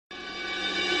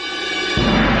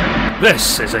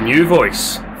This is a new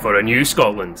voice for a new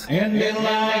Scotland. IndyPram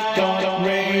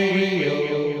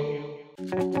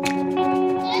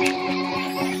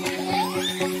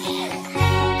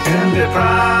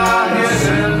is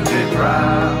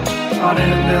IndyPram on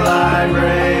IndyLive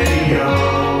Radio.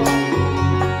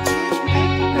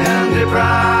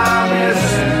 IndyPram is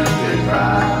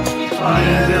IndyPram on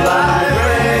IndyLive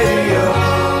Radio.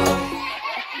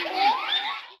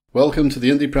 Welcome to the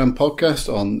IndyPram podcast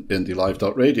on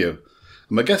IndyLive.radio.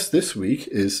 And my guest this week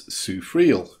is Sue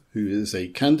Friel, who is a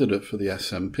candidate for the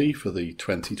SNP for the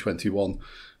 2021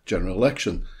 general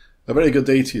election. A very good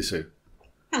day to you, Sue.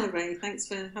 Hello, Ray. Thanks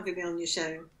for having me on your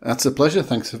show. That's a pleasure.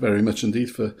 Thanks very much indeed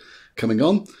for coming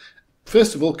on.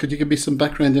 First of all, could you give me some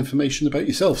background information about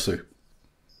yourself, Sue?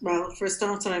 Well, for a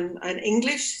start, I'm an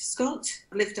English Scot.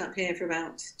 I've lived up here for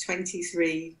about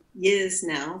 23 years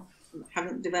now. I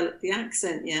haven't developed the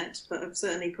accent yet, but I've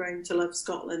certainly grown to love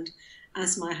Scotland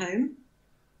as my home.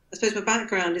 I suppose my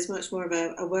background is much more of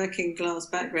a working class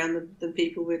background than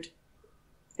people would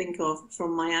think of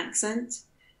from my accent.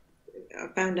 I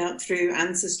found out through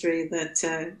ancestry that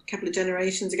a couple of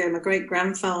generations ago, my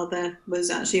great-grandfather was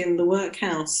actually in the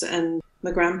workhouse and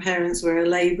my grandparents were a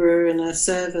labourer and a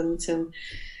servant, and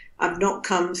I've not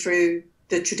come through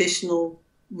the traditional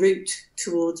route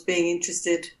towards being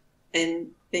interested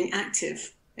in being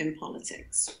active in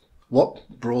politics. What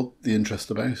brought the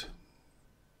interest about?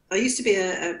 I used to be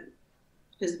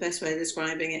the best way of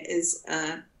describing it is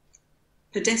a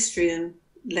pedestrian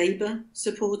Labour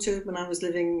supporter when I was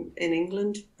living in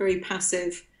England. Very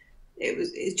passive.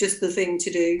 It's just the thing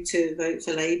to do to vote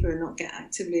for Labour and not get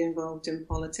actively involved in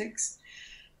politics.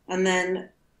 And then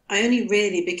I only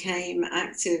really became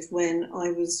active when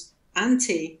I was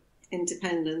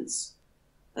anti-independence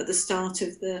at the start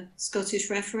of the Scottish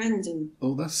referendum.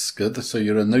 Oh, that's good. So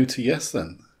you're a no to yes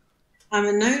then? I'm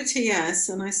a no to yes,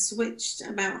 and I switched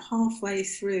about halfway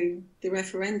through the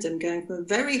referendum, going from a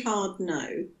very hard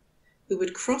no, who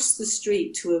would cross the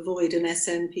street to avoid an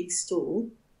SNP stall,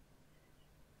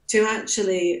 to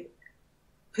actually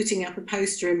putting up a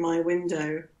poster in my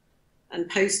window and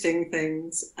posting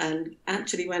things, and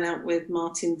actually went out with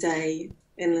Martin Day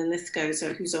in Linlithgow,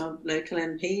 who's our local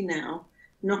MP now,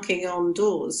 knocking on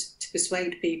doors to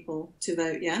persuade people to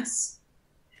vote yes.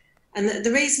 And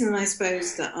the reason I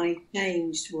suppose that I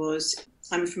changed was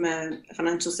I'm from a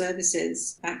financial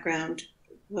services background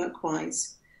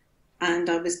work-wise, and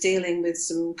I was dealing with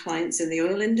some clients in the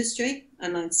oil industry,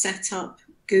 and I'd set up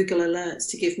Google Alerts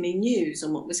to give me news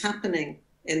on what was happening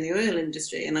in the oil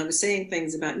industry. And I was seeing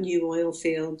things about new oil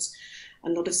fields, a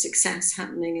lot of success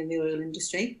happening in the oil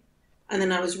industry. And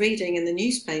then I was reading in the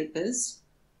newspapers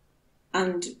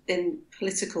and in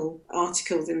political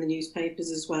articles in the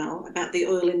newspapers as well about the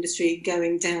oil industry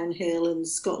going downhill and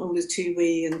Scotland was too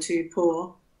wee and too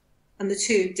poor. And the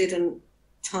two didn't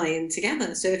tie in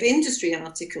together. So if industry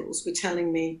articles were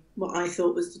telling me what I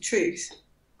thought was the truth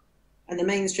and the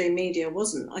mainstream media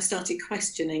wasn't, I started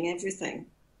questioning everything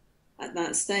at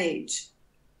that stage.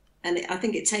 And I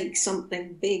think it takes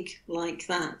something big like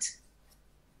that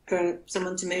for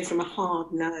someone to move from a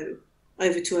hard no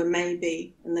over to a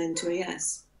maybe and then to a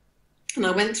yes. And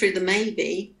I went through the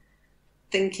maybe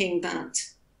thinking that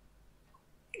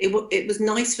it was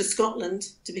nice for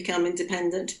Scotland to become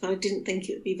independent, but I didn't think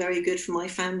it would be very good for my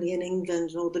family in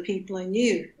England or the people I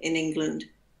knew in England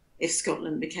if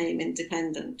Scotland became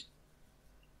independent.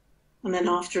 And then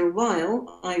after a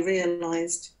while, I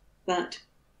realised that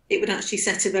it would actually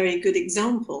set a very good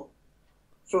example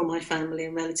for my family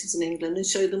and relatives in England and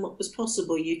show them what was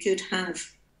possible. You could have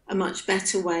a much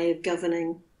better way of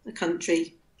governing a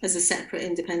country as a separate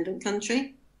independent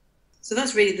country. So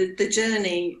that's really the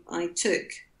journey I took.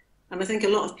 And I think a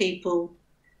lot of people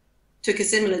took a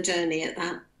similar journey at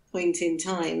that point in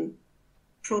time,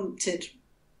 prompted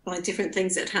by different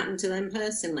things that happened to them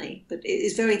personally. But it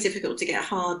is very difficult to get a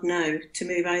hard no to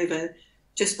move over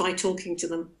just by talking to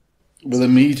them. Well, the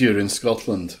media in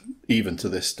Scotland, even to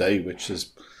this day, which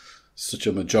is such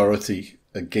a majority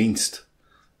against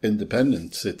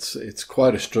independence, it's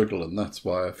quite a struggle, and that's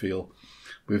why I feel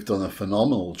we've done a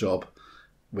phenomenal job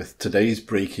with today's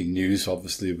breaking news,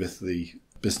 obviously with the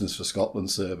Business for Scotland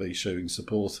survey showing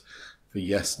support for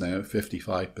yes now at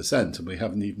 55%, and we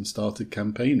haven't even started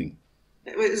campaigning.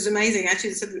 It was amazing,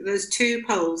 actually. So there's two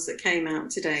polls that came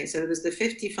out today. So there was the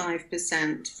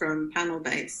 55% from Panel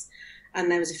Base,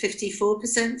 and there was a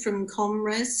 54% from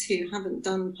Comres, who haven't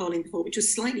done polling before, which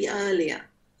was slightly earlier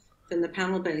than the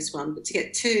panel-based one. But to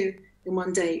get two in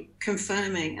one day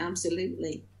confirming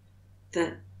absolutely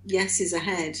that yes is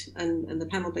ahead, and the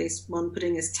panel-based one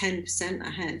putting us 10%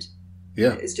 ahead.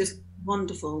 Yeah, It's just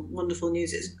wonderful, wonderful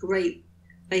news. It's great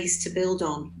base to build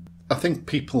on. I think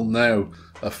people now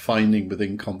are finding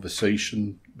within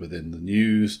conversation, within the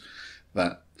news,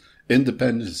 that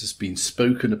independence has been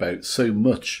spoken about so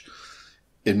much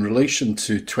in relation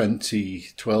to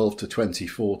 2012 to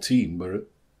 2014.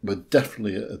 We're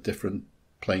definitely at a different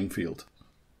playing field.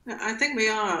 I think we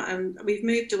are, and we've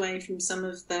moved away from some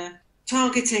of the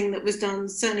targeting that was done,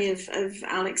 certainly of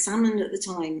Alex Salmond at the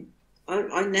time.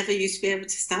 I never used to be able to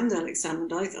stand Alex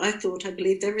Salmond. I thought I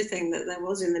believed everything that there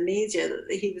was in the media, that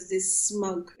he was this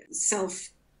smug,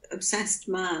 self-obsessed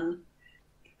man.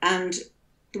 And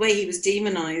the way he was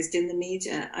demonised in the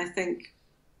media, I think,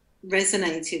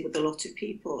 resonated with a lot of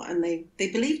people, and they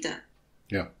believed it.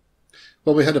 Yeah.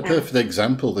 Well, we had a perfect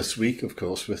example this week, of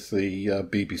course, with the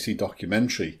BBC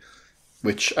documentary,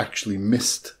 which actually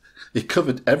it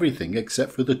covered everything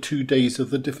except for the 2 days of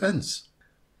the defence.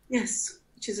 Yes,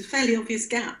 which is a fairly obvious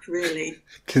gap, really.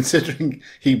 Considering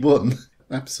he won,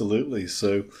 absolutely.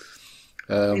 So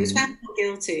he was found not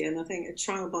guilty, and I think a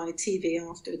trial by TV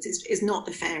afterwards is not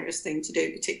the fairest thing to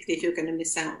do, particularly if you're going to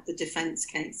miss out the defence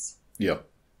case. Yeah.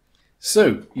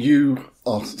 So you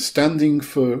are standing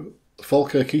for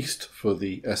Falkirk East for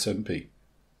the SNP.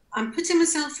 I'm putting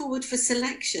myself forward for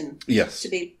selection. Yes. To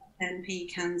be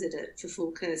MP candidate for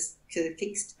Falkirk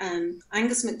East.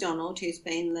 Angus MacDonald, who's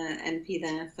been the MP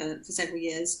there for several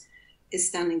years, is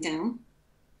standing down.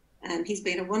 He's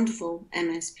been a wonderful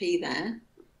MSP there.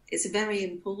 It's a very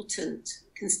important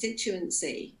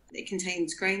constituency. It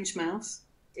contains Grangemouth.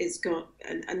 It's got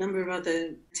a number of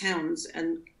other towns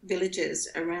and villages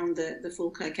around the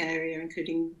Falkirk area,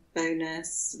 including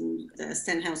Bowness and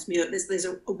Stenhouse Muir. There's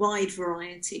a wide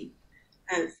variety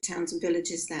of towns and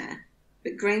villages there.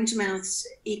 But Grangemouth's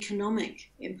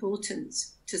economic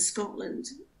importance to Scotland,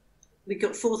 we've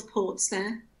got Forth Ports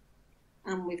there,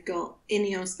 and we've got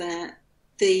INEOS there.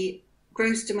 The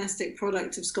gross domestic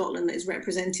product of Scotland that is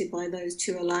represented by those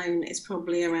two alone is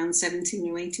probably around 17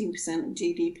 or 18% of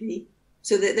GDP.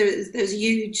 So there's a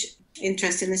huge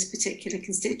interest in this particular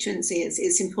constituency.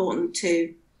 It's important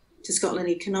to Scotland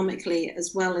economically,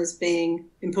 as well as being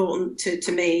important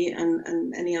to me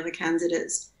and any other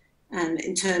candidates,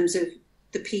 in terms of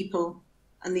the people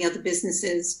and the other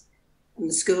businesses and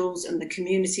the schools and the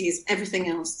communities, everything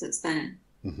else that's there.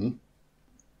 Mm-hmm.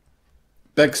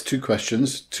 Begs two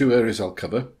questions, two areas I'll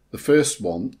cover. The first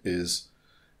one is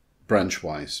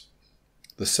branch-wise.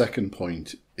 The second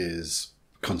point is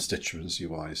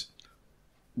constituency-wise.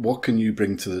 What can you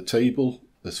bring to the table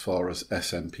as far as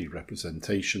SNP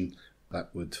representation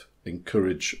that would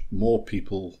encourage more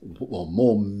people, or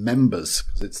more members,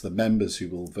 because it's the members who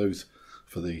will vote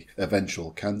for the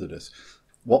eventual candidate?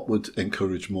 What would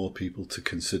encourage more people to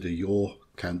consider your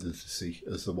candidacy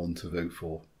as the one to vote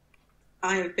for?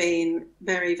 I have been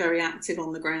very, very active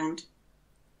on the ground,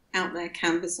 out there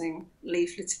canvassing,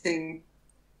 leafleting,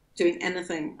 doing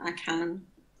anything I can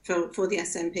for the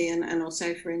SNP and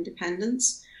also for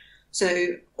independence.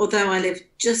 So although I live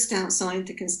just outside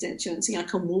the constituency, I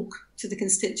can walk to the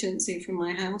constituency from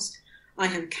my house. I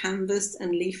have canvassed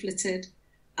and leafleted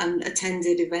and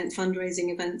attended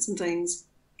fundraising events and things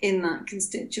in that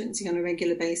constituency on a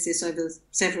regular basis over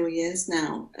several years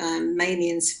now, mainly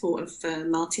in support of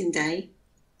Martin Day,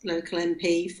 local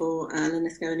MP for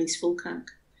Linlithgow and East Falkirk.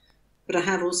 But I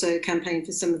have also campaigned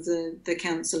for some of the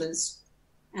councillors.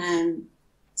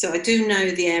 So I do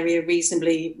know the area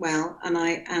reasonably well, and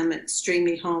I am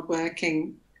extremely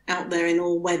hardworking, out there in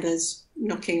all weathers,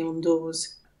 knocking on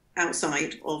doors,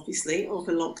 outside, obviously, of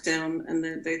the lockdown and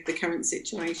the current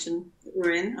situation that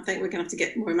we're in. I think we're going to have to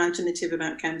get more imaginative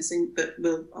about canvassing, but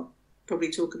I'll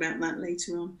probably talk about that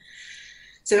later on.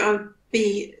 So I'll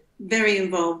be very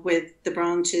involved with the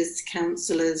branches,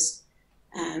 councillors,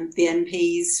 the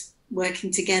MPs,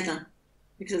 working together,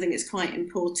 because I think it's quite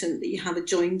important that you have a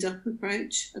joined-up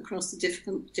approach across the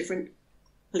different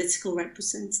political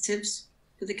representatives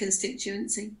for the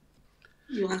constituency.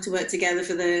 You'll have to work together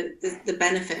for the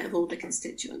benefit of all the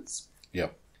constituents. Yeah.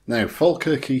 Now,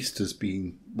 Falkirk East has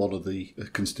been one of the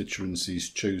constituencies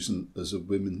chosen as a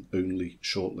women-only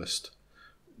shortlist.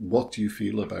 What do you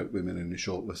feel about women-only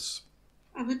shortlists?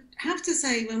 I would have to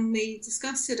say, when we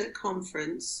discussed it at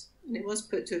conference, and it was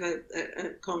put to a vote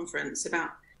at conference about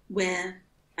where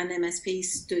an MSP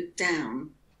stood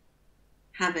down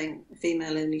having a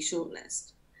female-only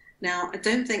shortlist. Now, I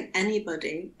don't think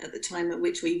anybody at the time at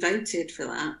which we voted for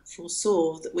that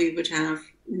foresaw that we would have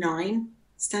 9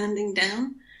 standing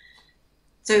down.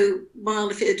 So while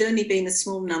if it had only been a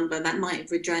small number, that might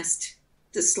have redressed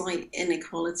the slight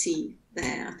inequality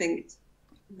there. I think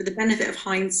with the benefit of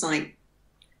hindsight,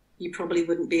 you probably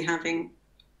wouldn't be having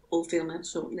all female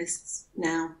shortlists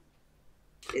now.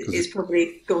 it's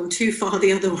probably gone too far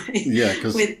the other way. Yeah,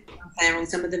 because with unfair on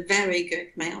some of the very good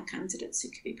male candidates who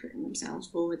could be putting themselves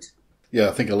forward. yeah,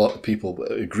 I think a lot of people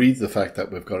agree with the fact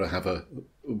that we've got to have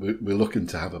we're looking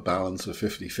to have a balance of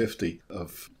 50-50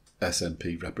 of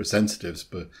SNP representatives,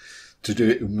 but to do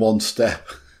it in one step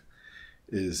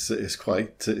is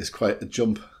quite a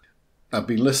jump. I've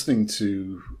been listening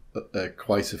to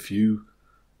quite a few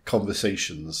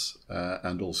conversations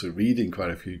and also reading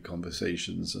quite a few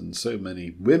conversations, and so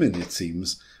many women, it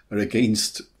seems, are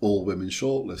against all women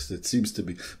shortlist. It seems to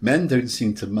be men don't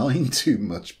seem to mind too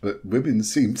much, but women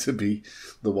seem to be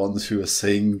the ones who are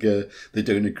saying they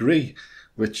don't agree,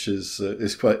 which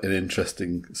is quite an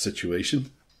interesting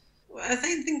situation. Well, I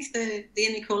think the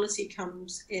inequality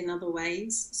comes in other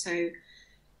ways. So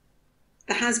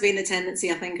there has been a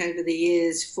tendency, I think, over the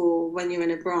years for when you're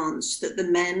in a branch that the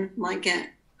men might get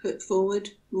put forward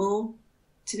more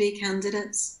to be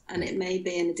candidates, and it may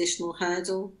be an additional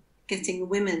hurdle getting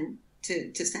women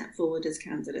to step forward as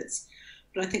candidates.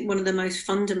 But I think one of the most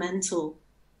fundamental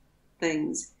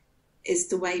things is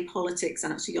the way politics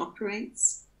actually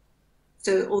operates.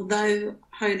 So although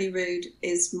Holyrood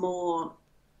is more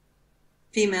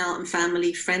female and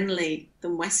family friendly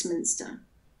than Westminster,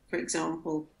 for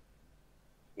example,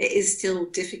 it is still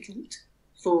difficult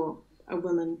for a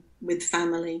woman with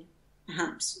family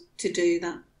perhaps to do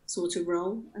that sort of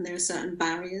role, and there are certain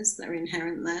barriers that are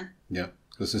inherent there. Yeah,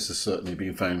 because this has certainly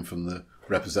been found from the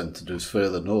representatives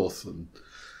further north, and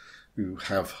who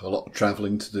have a lot of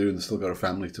travelling to do and still got a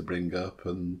family to bring up,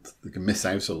 and they can miss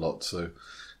out a lot. So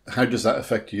how does that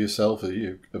affect you yourself? Have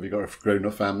you got a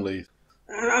grown-up family?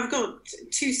 I've got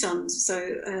two sons, so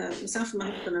myself and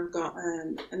my husband have got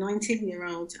a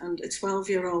 19-year-old and a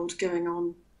 12-year-old going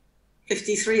on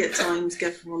 53 at times,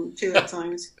 going on 2 at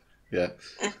times. Yeah.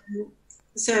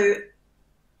 So,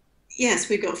 yes,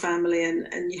 we've got family,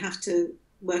 and you have to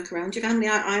work around your family.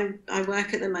 I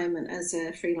work at the moment as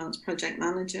a freelance project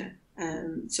manager,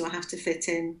 so I have to fit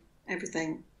in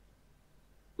everything,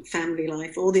 family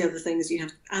life, all the other things you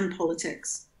have, and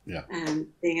politics. Yeah.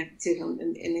 Being active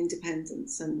in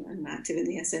independence and active in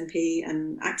the SNP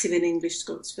and active in English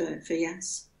Scots for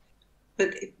Yes.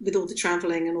 But with all the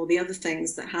travelling and all the other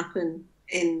things that happen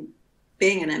in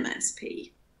being an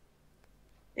MSP,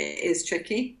 it is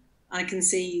tricky. I can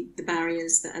see the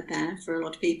barriers that are there for a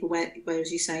lot of people where,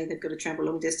 as you say, they've got to travel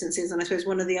long distances. And I suppose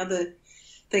one of the other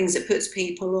things that puts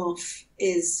people off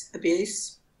is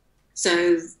abuse.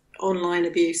 So online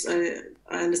abuse, I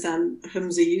understand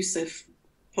Humza Yousaf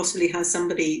possibly has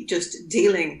somebody just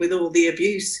dealing with all the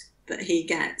abuse that he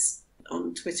gets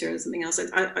on Twitter or something else.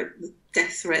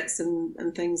 Death threats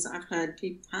and things that I've heard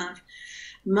people have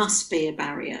must be a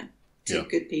barrier to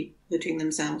good people putting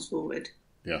themselves forward.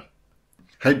 Yeah.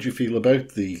 How do you feel about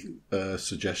the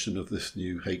suggestion of this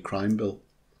new hate crime bill?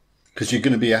 Because you're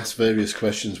going to be asked various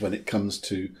questions when it comes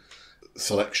to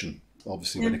selection,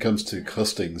 obviously, when it comes to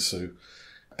hustings. So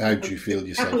how do you feel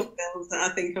yourself? A couple of bills that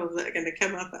I think of that are going to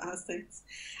come up at hustings.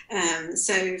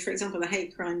 So, for example, the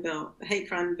hate crime bill. The hate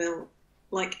crime bill,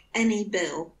 like any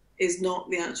bill, is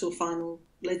not the actual final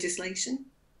legislation.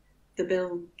 The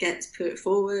bill gets put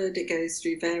forward, it goes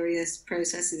through various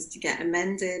processes to get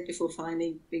amended before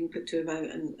finally being put to a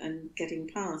vote and getting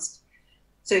passed.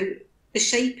 So the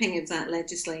shaping of that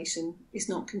legislation is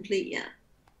not complete yet.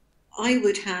 I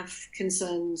would have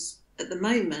concerns at the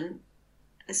moment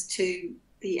as to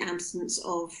the absence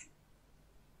of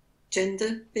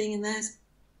gender being in there.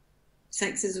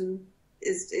 Sexism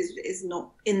is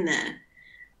not in there.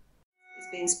 It's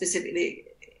being specifically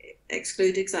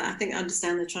excluded, because I think I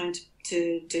understand they're trying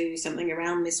to do something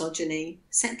around misogyny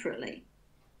separately.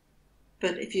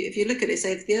 But if you look at it,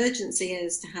 say if the urgency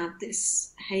is to have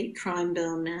this hate crime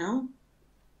bill now,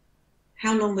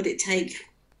 how long would it take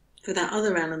for that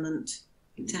other element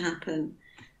to happen?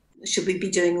 Should we be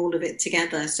doing all of it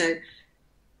together? So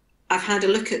I've had a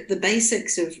look at the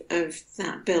basics of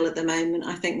that bill at the moment.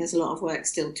 I think there's a lot of work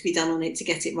still to be done on it to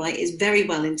get it right. It's very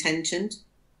well intentioned.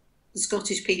 The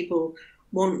Scottish people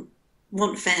want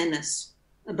fairness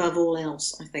above all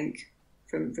else, I think,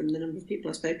 from the number of people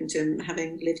I've spoken to and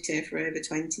having lived here for over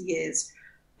 20 years.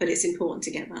 But it's important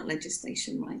to get that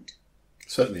legislation right.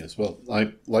 Certainly as well.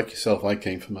 I, like yourself, I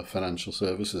came from a financial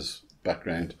services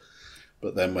background,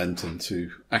 but then went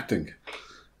into acting.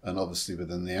 And obviously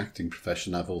within the acting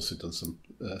profession, I've also done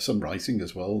some writing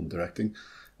as well and directing.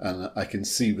 And I can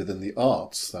see within the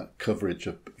arts that coverage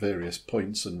of various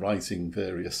points and writing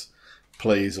various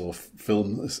plays or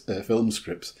film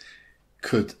scripts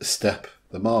could step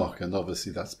the mark. And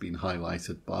obviously that's been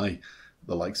highlighted by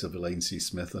the likes of Elaine C.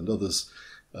 Smith and others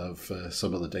of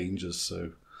some of the dangers.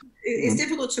 So it's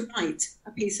difficult to write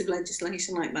a piece of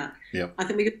legislation like that. Yeah. I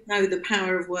think we know the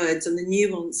power of words and the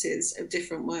nuances of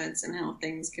different words and how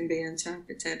things can be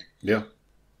interpreted. Yeah.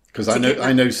 Because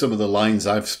I know some of the lines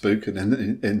I've spoken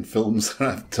in films that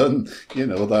I've done, you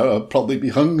know, that I'll probably be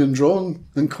hung and drawn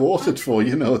and quartered for,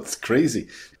 you know, it's crazy.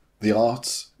 The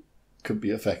arts could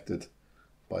be affected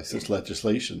by such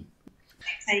legislation.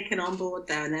 Taken on board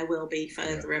though, and there will be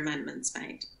further amendments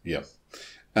made. Yeah.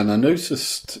 And I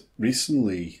noticed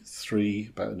recently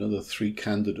about another three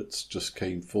candidates just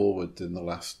came forward in the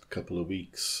last couple of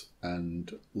weeks,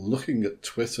 and looking at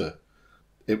Twitter,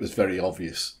 it was very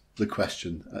obvious. The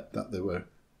question that they were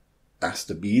asked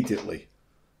immediately,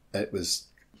 it was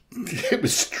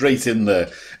straight in there,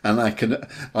 and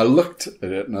I looked at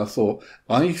it and I thought,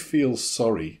 I feel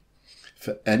sorry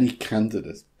for any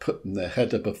candidate putting their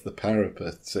head above the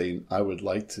parapet saying, I would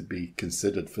like to be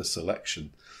considered for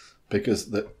selection, because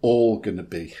they're all going to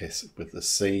be hit with the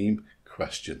same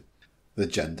question, the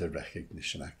Gender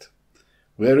Recognition Act.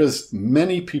 Whereas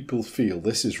many people feel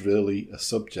this is really a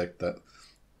subject that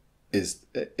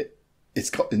it's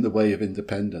got in the way of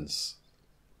independence.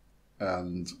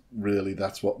 And really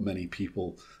that's what many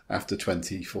people, after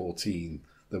 2014,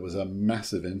 there was a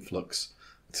massive influx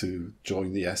to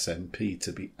join the SNP,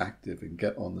 to be active and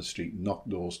get on the street, knock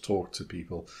doors, talk to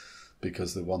people,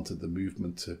 because they wanted the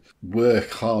movement to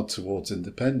work hard towards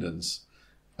independence.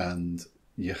 And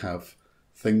you have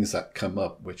things that come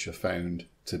up which are found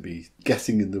to be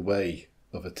getting in the way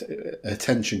of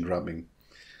attention grabbing.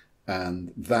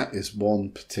 And that is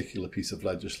one particular piece of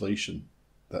legislation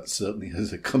that certainly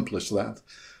has accomplished that.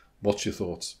 What's your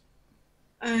thoughts?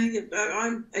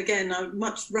 I'd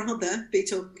much rather be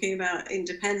talking about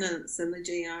independence than the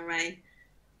GRA.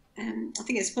 I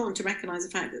think it's important to recognise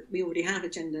the fact that we already have a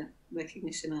Gender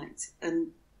Recognition Act, and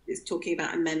it's talking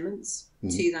about amendments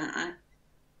to that act.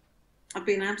 I've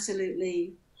been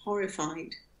absolutely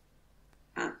horrified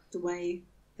at the way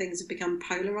things have become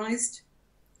polarised.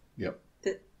 Yep.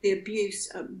 That the abuse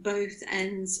at both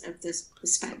ends of the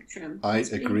spectrum. I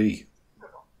agree.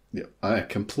 Yeah, I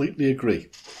completely agree,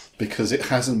 because it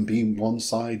hasn't been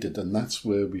one-sided, and that's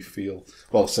where we feel,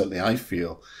 well, certainly I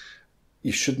feel,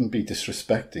 you shouldn't be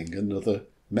disrespecting another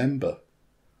member.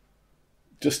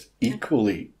 Just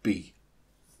equally be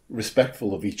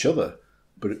respectful of each other,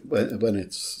 but when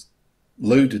it's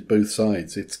loaded both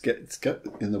sides, it's get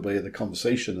in the way of the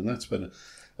conversation, and that's when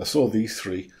I saw these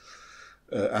three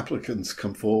applicants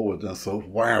come forward, and I thought,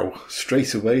 wow,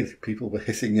 straight away people were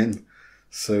hitting in.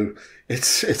 So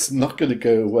it's not going to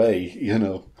go away, you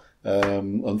know,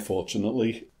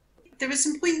 unfortunately. There are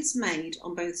some points made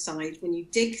on both sides when you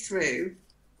dig through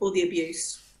all the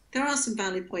abuse. There are some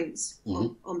valid points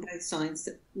on both sides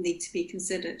that need to be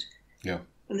considered. Yeah.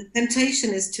 And the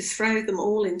temptation is to throw them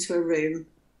all into a room,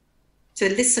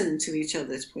 to listen to each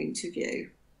other's point of view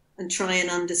and try and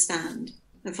understand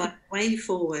and find a way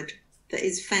forward that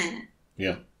is fair.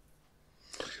 Yeah.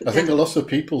 I think a lot of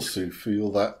people, Sue, feel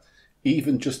that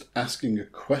even just asking a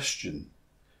question,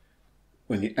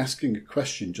 when you're asking a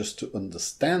question just to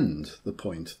understand the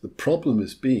point, the problem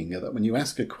is being that when you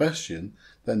ask a question,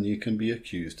 then you can be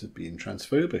accused of being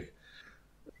transphobic.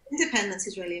 Independence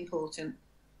is really important.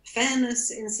 Fairness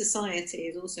in society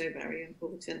is also very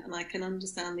important, and I can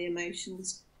understand the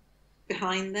emotions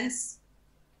behind this.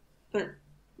 But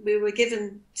we were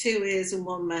given 2 ears and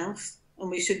 1 mouth, and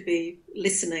we should be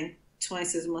listening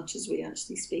twice as much as we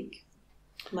actually speak.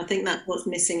 And I think that's what's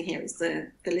missing here, is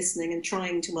the listening and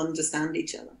trying to understand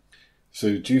each other.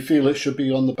 So do you feel it should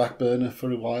be on the back burner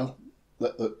for a while?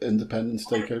 Let the independents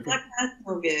take over? My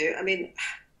personal view, I mean,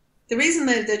 the reason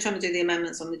they're trying to do the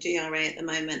amendments on the GRA at the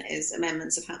moment is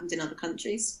amendments have happened in other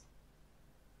countries.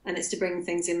 And it's to bring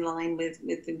things in line with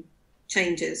the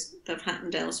changes that have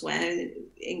happened elsewhere,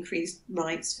 increased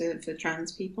rights for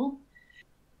trans people.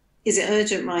 Is it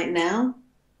urgent right now?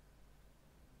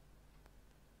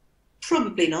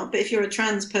 Probably not, but if you're a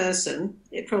trans person,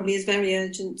 it probably is very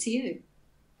urgent to you.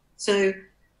 So,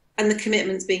 and the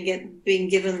commitment's being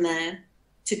given there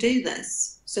to do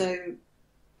this. So,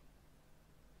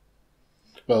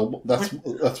 well,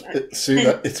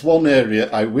 it's one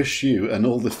area I wish you and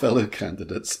all the fellow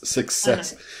candidates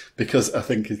success, because I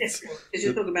think it's because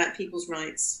you're talking about people's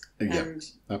rights. Yeah, and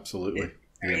absolutely.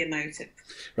 Very emotive.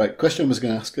 Right. Question I was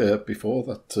going to ask before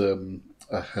that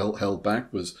I held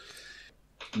back was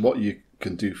what you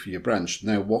can do for your branch.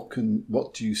 Now, what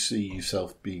do you see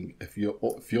yourself being if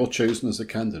you're chosen as a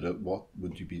candidate? What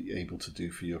would you be able to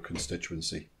do for your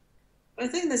constituency? I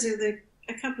think there's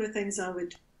a couple of things I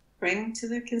would bring to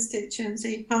the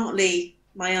constituency. Partly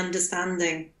my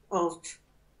understanding of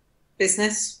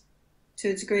business, to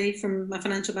a degree from my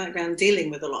financial background, dealing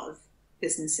with a lot of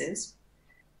businesses.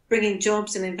 Bringing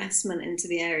jobs and investment into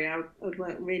the area, I would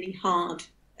work really hard,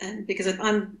 because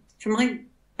I'm, from my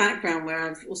background, where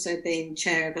I've also been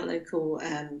chair of a local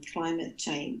climate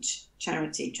change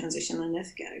charity, Transition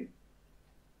Lithgow,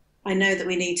 I know that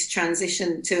we need to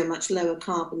transition to a much lower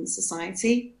carbon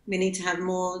society. We need to have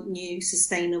more new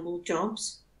sustainable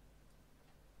jobs.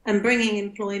 And bringing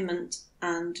employment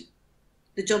and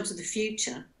the jobs of the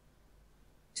future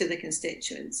to the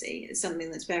constituency is something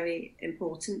that's very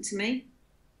important to me.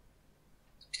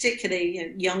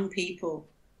 Particularly, young people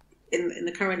in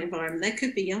the current environment. There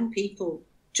could be young people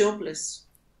jobless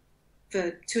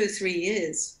for 2 or 3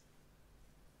 years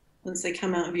once they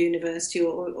come out of university,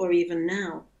 or even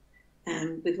now.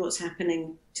 With what's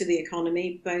happening to the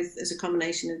economy, both as a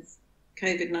combination of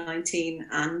COVID-19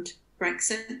 and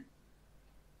Brexit.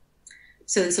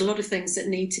 So there's a lot of things that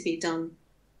need to be done,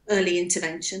 early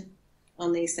intervention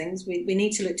on these things. We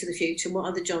need to look to the future. What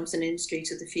are the jobs and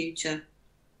industries of the future?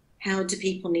 How do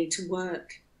people need to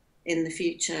work in the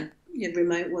future?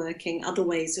 Remote working, other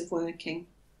ways of working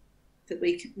that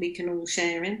we can all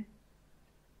share in.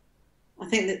 I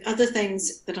think that other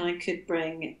things that I could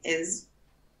bring is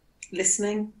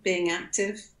listening, being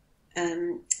active.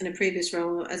 In a previous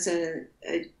role as a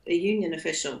union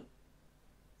official,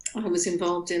 I was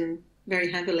involved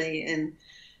very heavily in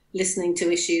listening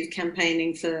to issues,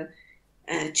 campaigning for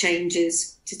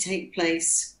changes to take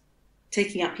place,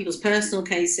 taking up people's personal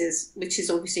cases, which is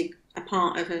obviously a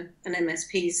part of an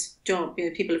MSP's job.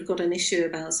 People have got an issue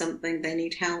about something, they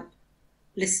need help,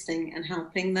 listening and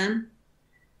helping them.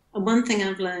 And one thing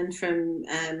I've learned from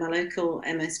my local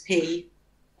MSP,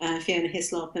 Fiona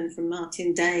Hislop, and from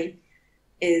Martin Day,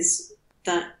 is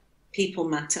that people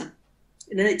matter.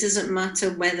 And it doesn't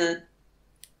matter whether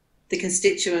the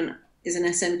constituent is an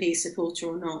SNP supporter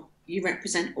or not. You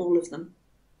represent all of them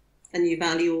and you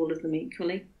value all of them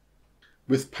equally.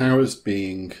 With powers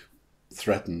being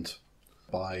threatened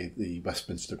by the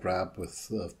Westminster grab,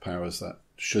 with powers that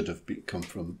should have come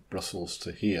from Brussels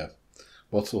to here,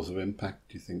 what sort of impact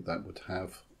do you think that would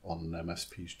have on an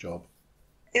MSP's job?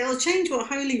 It'll change what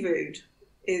Holyrood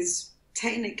is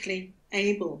technically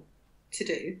able to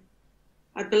do.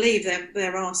 I believe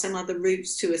there are some other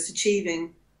routes to us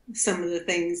achieving some of the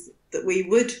things that we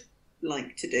would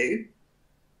like to do.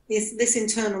 This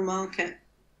internal market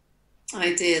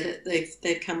idea that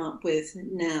they've come up with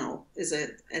now is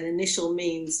an initial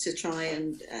means to try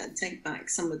and take back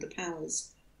some of the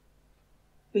powers.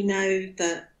 We know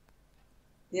that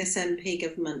the SNP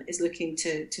government is looking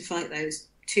to fight those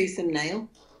tooth and nail.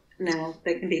 Now,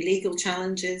 there can be legal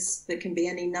challenges, there can be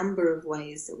any number of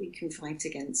ways that we can fight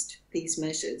against these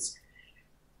measures.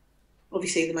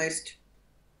 Obviously, the most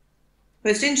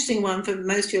interesting one for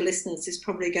most of your listeners is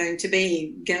probably going to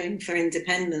be going for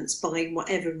independence by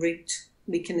whatever route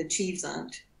we can achieve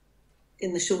that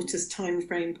in the shortest time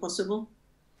frame possible.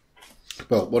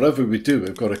 Well, whatever we do,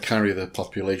 we've got to carry the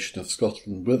population of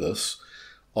Scotland with us.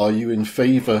 Are you in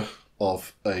favour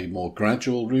of a more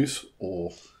gradual route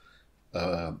or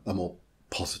a more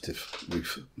positive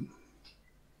route?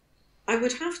 I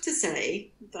would have to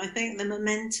say that I think the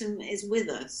momentum is with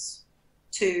us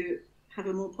to have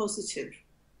a more positive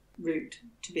route,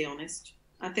 to be honest.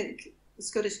 I think the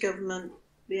Scottish Government,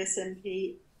 the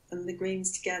SNP and the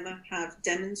Greens together have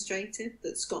demonstrated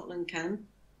that Scotland can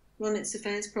run its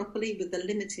affairs properly with the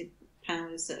limited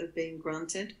powers that have been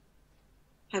granted,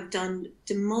 have done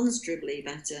demonstrably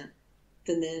better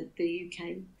than the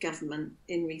UK government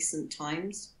in recent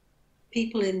times.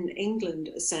 People in England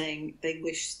are saying they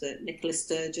wish that Nicola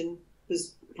Sturgeon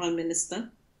was Prime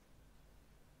Minister.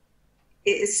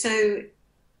 It is so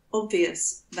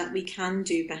obvious that we can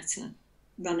do better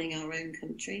running our own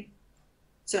country.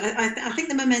 So I think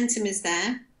the momentum is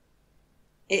there.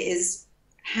 It is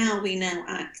how we now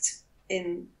act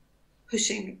in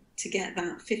pushing to get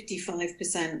that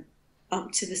 55%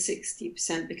 up to the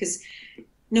 60%, because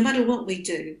no matter what we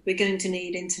do, we're going to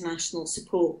need international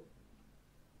support.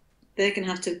 They're going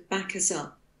to have to back us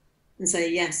up and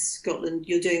say, yes, Scotland,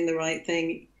 you're doing the right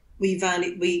thing.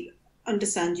 We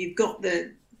understand you've got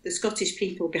the Scottish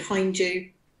people behind you.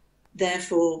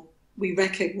 Therefore, we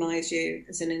recognise you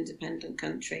as an independent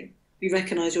country. We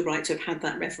recognise your right to have had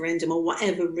that referendum or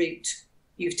whatever route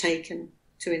you've taken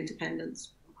to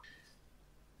independence.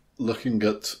 Looking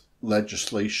at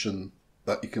legislation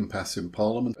that you can pass in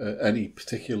Parliament, any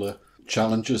particular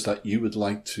challenges that you would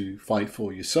like to fight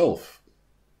for yourself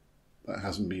that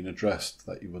hasn't been addressed,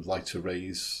 that you would like to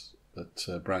raise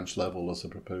at branch level as a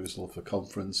proposal for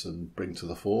conference and bring to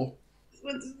the fore?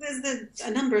 Well, there's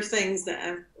a number of things that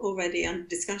are already under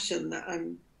discussion that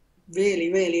I'm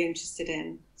really, really interested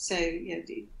in. So,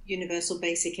 the universal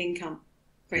basic income,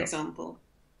 for example,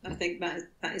 I think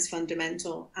that is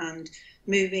fundamental, and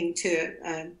moving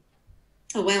to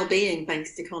a well-being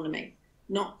based economy,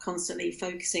 not constantly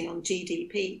focusing on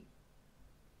GDP,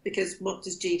 because what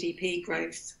does GDP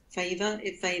growth favour?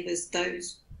 It favours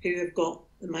those who have got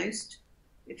the most.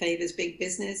 It favours big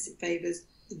business. It favours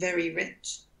the very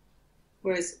rich.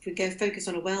 Whereas if we go focus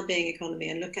on a well-being economy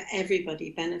and look at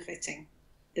everybody benefiting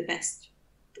the best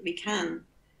that we can,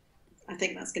 I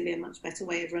think that's going to be a much better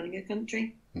way of running a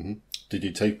country. Mm-hmm. Did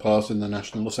you take part in the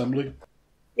National Assembly?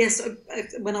 Yes,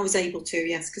 when I was able to,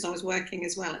 yes, because I was working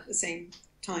as well at the same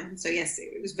time. So yes,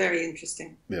 it was very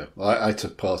interesting. Yeah, I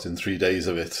took part in 3 days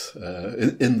of it,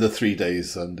 in the 3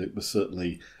 days, and it was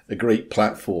certainly a great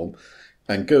platform.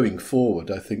 And going forward,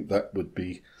 I think that would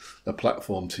be a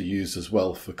platform to use as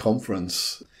well for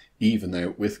conference, even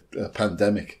out with a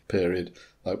pandemic period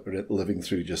that we're living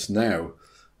through just now.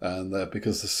 And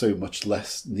because there's so much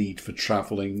less need for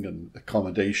travelling and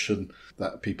accommodation,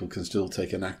 that people can still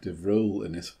take an active role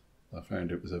in it. I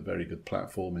found it was a very good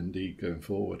platform indeed going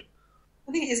forward.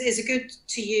 I think it's good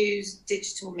to use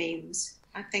digital means.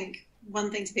 I think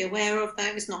one thing to be aware of, though,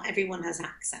 is not everyone has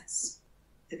access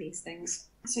to these things.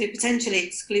 So potentially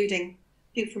excluding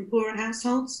people from poorer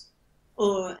households,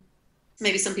 or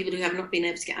maybe some people who have not been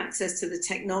able to get access to the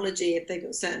technology if they've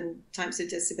got certain types of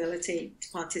disability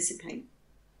to participate.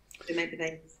 So maybe they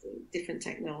have different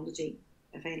technology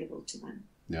available to them.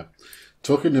 Yeah.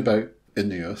 Talking about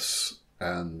INEOS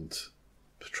and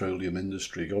petroleum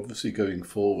industry, obviously going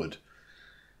forward,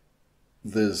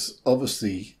 there's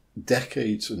obviously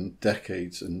decades and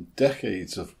decades and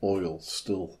decades of oil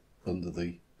still under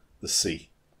the sea.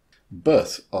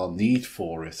 But our need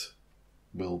for it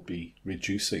will be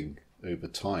reducing over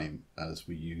time as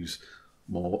we use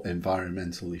more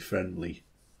environmentally friendly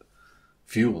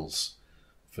fuels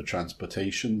for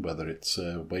transportation, whether it's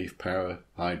wave power,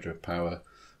 hydropower,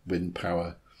 wind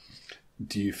power.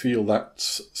 Do you feel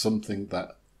that's something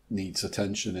that needs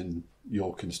attention in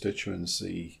your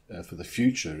constituency for the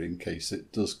future in case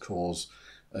it does cause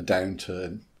a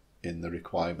downturn in the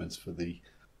requirements for the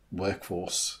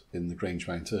workforce in the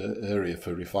Grangemount area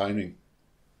for refining?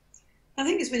 I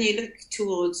think it's when you look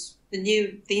towards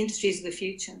the industries of the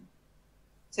future.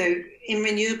 So in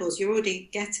renewables, you're already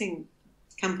getting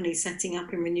companies setting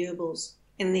up in renewables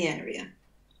in the area.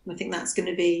 And I think that's going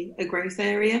to be a growth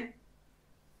area.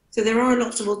 So there are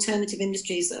lots of alternative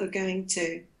industries that are going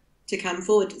to come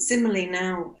forward. Similarly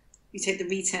now, you take the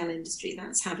retail industry,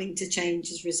 that's having to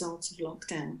change as a result of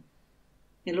lockdown.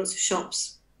 Lots of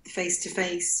shops,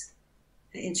 face-to-face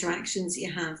interactions that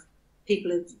you have,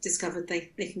 people have discovered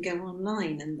they can go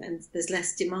online and there's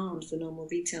less demand for normal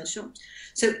retail shops.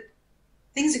 So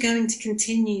things are going to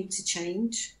continue to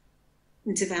change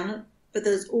and develop, but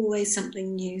there's always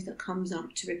something new that comes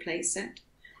up to replace it.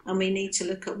 And we need to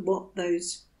look at what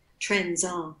those trends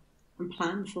are and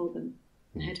plan for them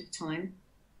ahead of time.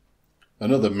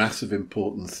 Another massive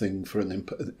important thing for an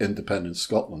independent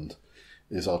Scotland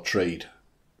is our trade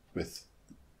with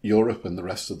Europe and the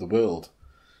rest of the world.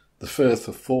 The Firth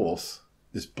of Forth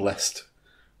is blessed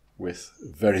with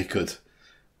very good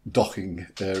docking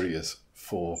areas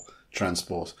for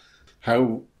transport.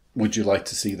 How would you like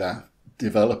to see that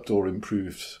developed or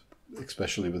improved,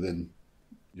 especially within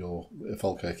your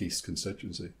Falkirk East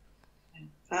constituency?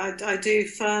 I do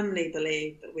firmly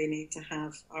believe that we need to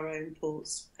have our own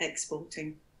ports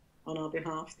exporting on our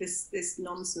behalf. This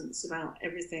nonsense about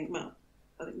everything, well,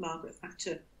 I think Margaret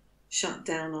Thatcher shut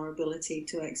down our ability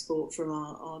to export from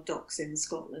our docks in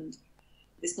Scotland.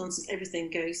 This nonsense, everything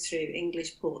goes through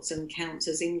English ports and counts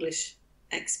as English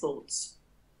exports,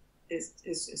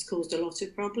 has caused a lot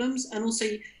of problems. And also,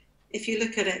 if you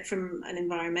look at it from an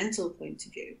environmental point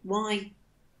of view, why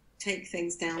take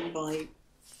things down by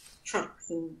trucks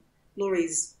and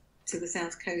lorries to the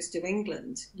south coast of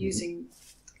England,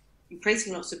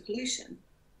 creating lots of pollution,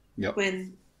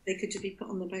 when they could just be put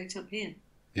on the boat up here?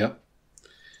 Yep.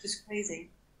 It's just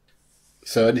crazy.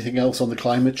 So anything else on the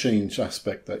climate change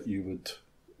aspect that you would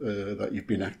that you've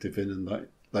been active in and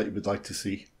that you would like to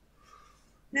see?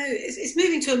 No, it's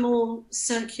moving to a more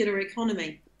circular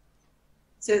economy.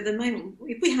 So at the moment,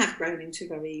 we have grown into a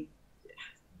very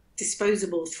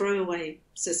disposable, throwaway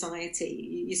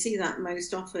society. You see that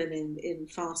most often in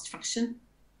fast fashion.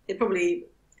 It probably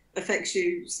affects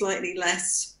you slightly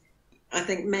less. I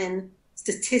think men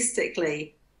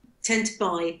statistically tend to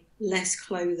buy less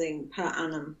clothing per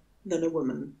annum than a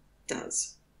woman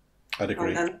does. I'd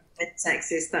agree. And it's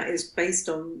sexist. That is based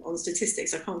on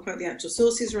statistics. I can't quote the actual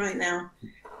sources right now.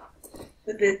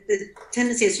 But the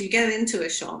tendency is you go into a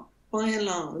shop, by and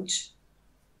large,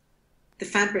 the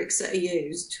fabrics that are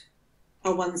used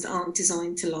are ones that aren't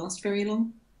designed to last very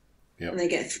long. Yep. And they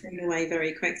get thrown away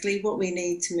very quickly. What we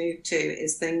need to move to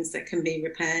is things that can be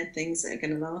repaired, things that are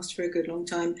going to last for a good long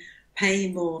time,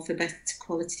 pay more for better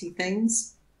quality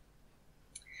things,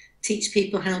 teach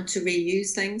people how to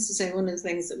reuse things. So one of the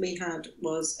things that we had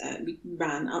was we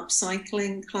ran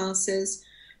upcycling classes.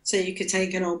 So you could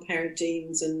take an old pair of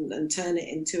jeans and turn it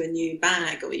into a new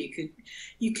bag, or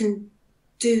you can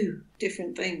do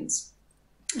different things.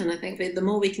 And I think that the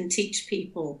more we can teach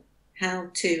people how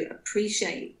to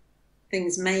appreciate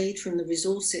things made from the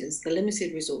resources, the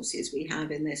limited resources we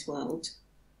have in this world,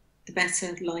 the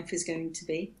better life is going to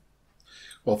be.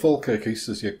 Well, Falkirk East,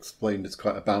 as you explained, it's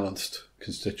quite a balanced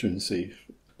constituency.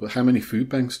 But how many food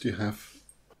banks do you have?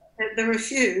 There are a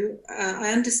few.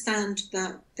 I understand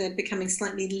that they're becoming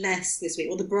slightly less this week,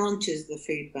 or the branches of the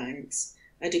food banks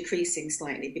are decreasing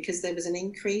slightly because there was an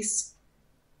increase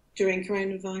during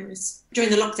coronavirus, during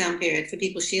the lockdown period for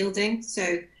people shielding. So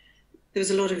there was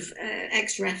a lot of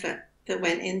extra effort that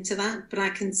went into that. But I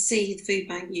can see the food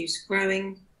bank use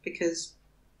growing because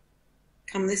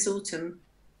come this autumn,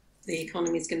 the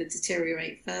economy is going to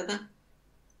deteriorate further.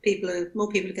 More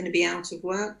people are going to be out of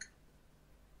work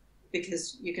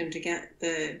because you're going to get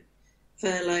the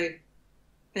furlough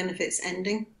benefits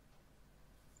ending.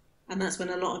 And that's when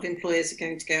a lot of employers are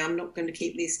going to go, I'm not going to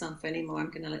keep these staff anymore,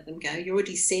 I'm going to let them go. You're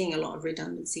already seeing a lot of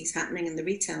redundancies happening in the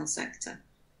retail sector.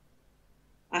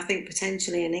 I think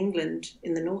potentially in England,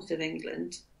 in the north of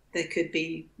England, there could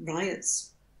be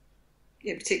riots,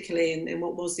 particularly in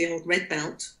what was the old Red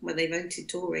Belt, where they voted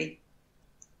Tory.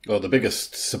 Well, the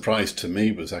biggest surprise to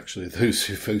me was actually those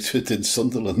who voted in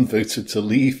Sunderland voted to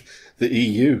leave the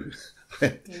EU.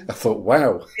 I thought,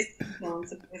 wow.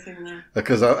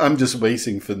 Because I'm just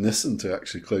waiting for Nissan to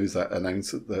actually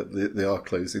announce that they are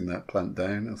closing that plant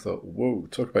down. I thought, whoa,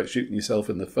 talk about shooting yourself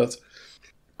in the foot.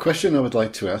 Question I would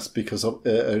like to ask, because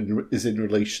is in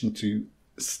relation to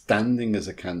standing as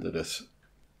a candidate.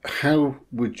 How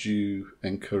would you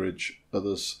encourage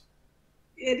others?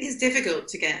 It is difficult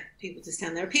to get people to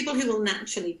stand. There are people who will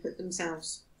naturally put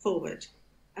themselves forward,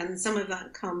 and some of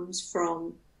that comes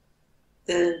from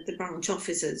the branch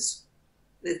officers.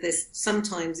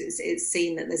 Sometimes it's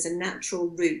seen that there's a natural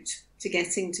route to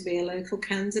getting to be a local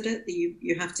candidate.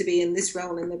 You have to be in this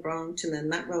role in the branch, and then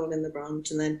that role in the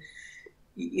branch, and then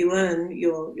you earn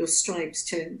your stripes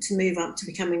to move up to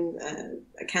becoming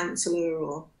a councillor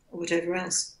or whatever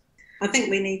else. I think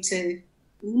we need to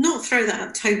not throw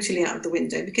that totally out of the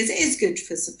window, because it is good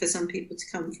for some people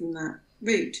to come from that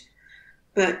route.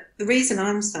 But the reason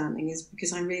I'm standing is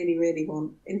because I really, really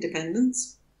want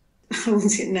independence. I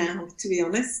want it now, to be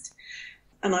honest.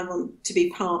 And I want to be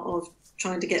part of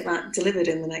trying to get that delivered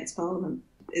in the next Parliament.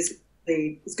 It's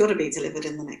got to be delivered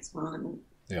in the next Parliament.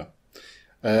 Yeah.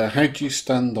 How do you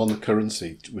stand on the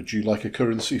currency? Would you like a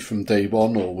currency from day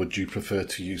one, or would you prefer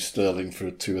to use sterling for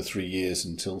 2 or 3 years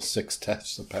until 6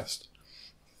 tests are passed?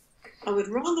 I would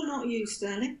rather not use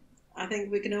sterling. I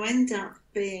think we're going to end up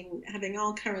having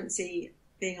our currency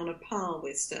being on a par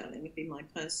with sterling, would be my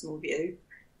personal view,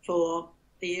 for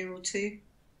a year or two,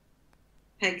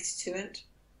 pegged to it.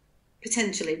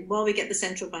 Potentially, while we get the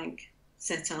central bank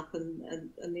set up and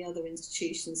the other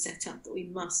institutions set up that we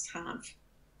must have,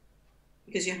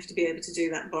 because you have to be able to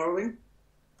do that borrowing.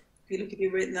 If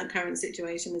you were in that current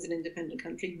situation as an independent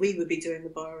country, we would be doing the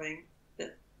borrowing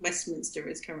that Westminster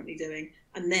is currently doing,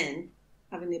 and then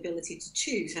having the ability to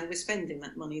choose how we're spending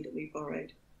that money that we've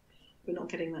borrowed. We're not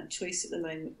getting that choice at the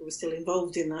moment, but we're still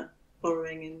involved in that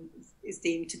borrowing and is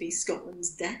deemed to be Scotland's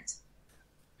debt.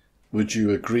 Would you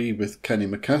agree with Kenny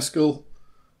McCaskill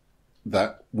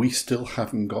that we still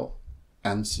haven't got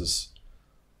answers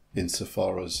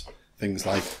insofar as things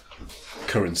like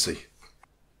currency?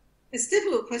 It's a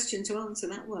difficult question to answer,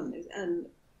 that one. And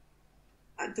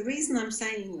the reason I'm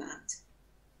saying that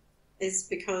is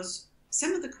because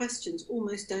some of the questions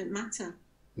almost don't matter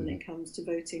when it comes to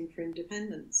voting for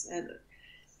independence.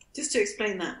 Just to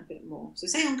explain that a bit more. So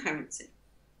say on currency.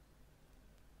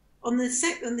 On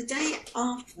the day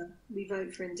after we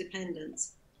vote for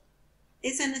independence,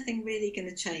 is anything really going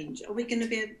to change? Are we going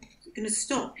to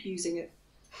stop using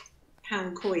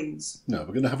pound coins? No,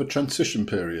 we're going to have a transition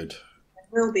period.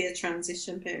 There will be a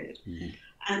transition period. Mm-hmm.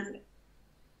 And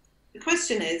the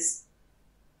question is,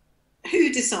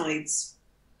 who decides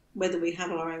whether we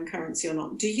have our own currency or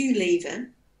not? Do you leave it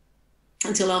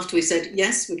until after we've said,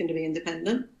 yes, we're going to be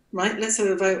independent, right? Let's have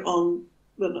a vote on,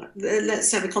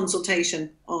 let's have a consultation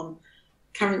on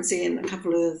currency and a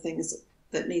couple of other things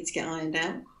that need to get ironed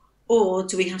out. Or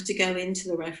do we have to go into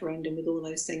the referendum with all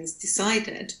those things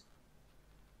decided?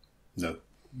 No.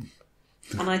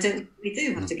 And I don't think we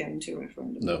do have to go into a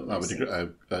referendum. No, I would agree.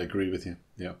 I agree with you.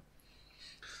 Yeah.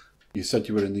 You said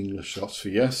you were in English Scots for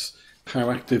Yes.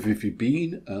 How active have you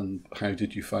been, and how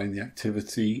did you find the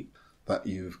activity that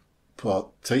you've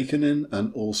partaken in,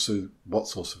 and also what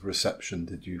sort of reception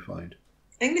did you find?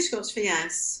 English Scots for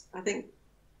Yes, I think,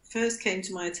 first came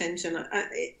to my attention.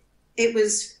 It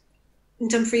was in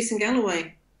Dumfries and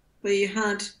Galloway, where you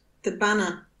had the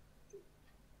banner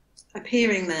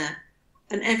appearing there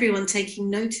and everyone taking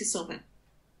notice of it.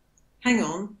 Hang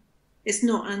on, it's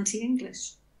not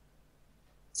anti-English.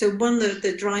 So one of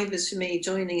the drivers for me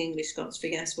joining English Scots for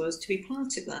Yes was to be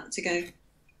part of that, to go,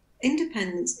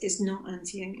 independence is not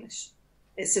anti-English.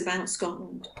 It's about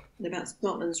Scotland and about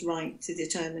Scotland's right to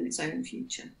determine its own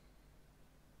future.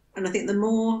 And I think the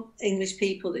more English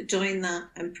people that join that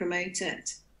and promote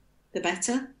it, the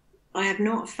better. I have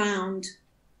not found,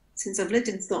 since I've lived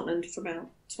in Scotland for about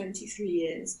 23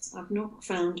 years, I've not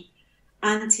found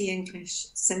anti-English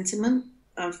sentiment.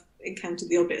 I've encountered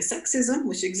the odd bit of sexism,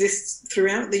 which exists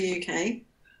throughout the UK,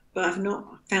 but I've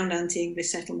not found anti-English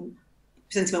sentiment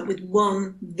with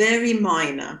one very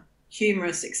minor,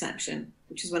 humorous exception,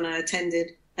 which is when I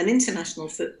attended an international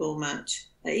football match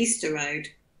at Easter Road.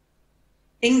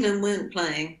 England weren't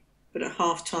playing, but at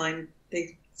half-time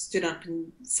they stood up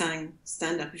and sang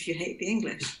 "Stand Up If You Hate the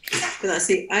English." But that's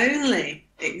the only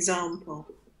example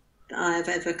that I have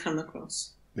ever come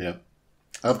across. Yeah.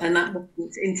 And that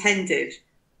wasn't intended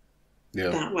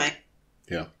that way.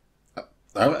 Yeah.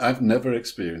 I've never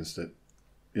experienced it.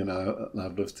 You know,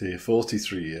 I've lived here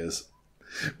 43 years.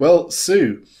 Well,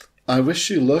 Sue, I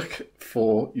wish you luck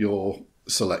for your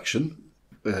selection.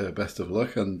 Best of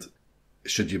luck. And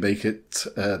should you make it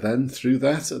then through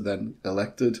that and then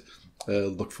elected,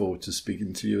 look forward to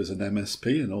speaking to you as an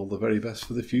MSP, and all the very best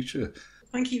for the future.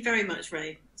 Thank you very much,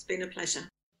 Ray. It's been a pleasure.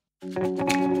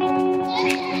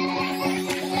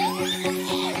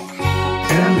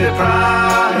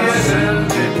 IndyPram, yes,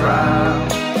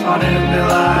 IndyPram, on Indy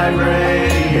Live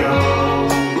Radio.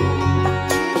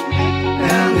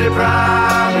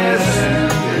 IndyPram, yes,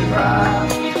 IndyPram,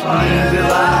 on Indy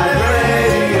Live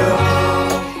Radio.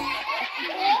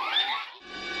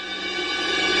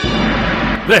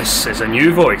 This is a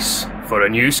new voice for a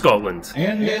new Scotland.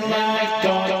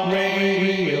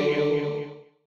 IndyLive.radio.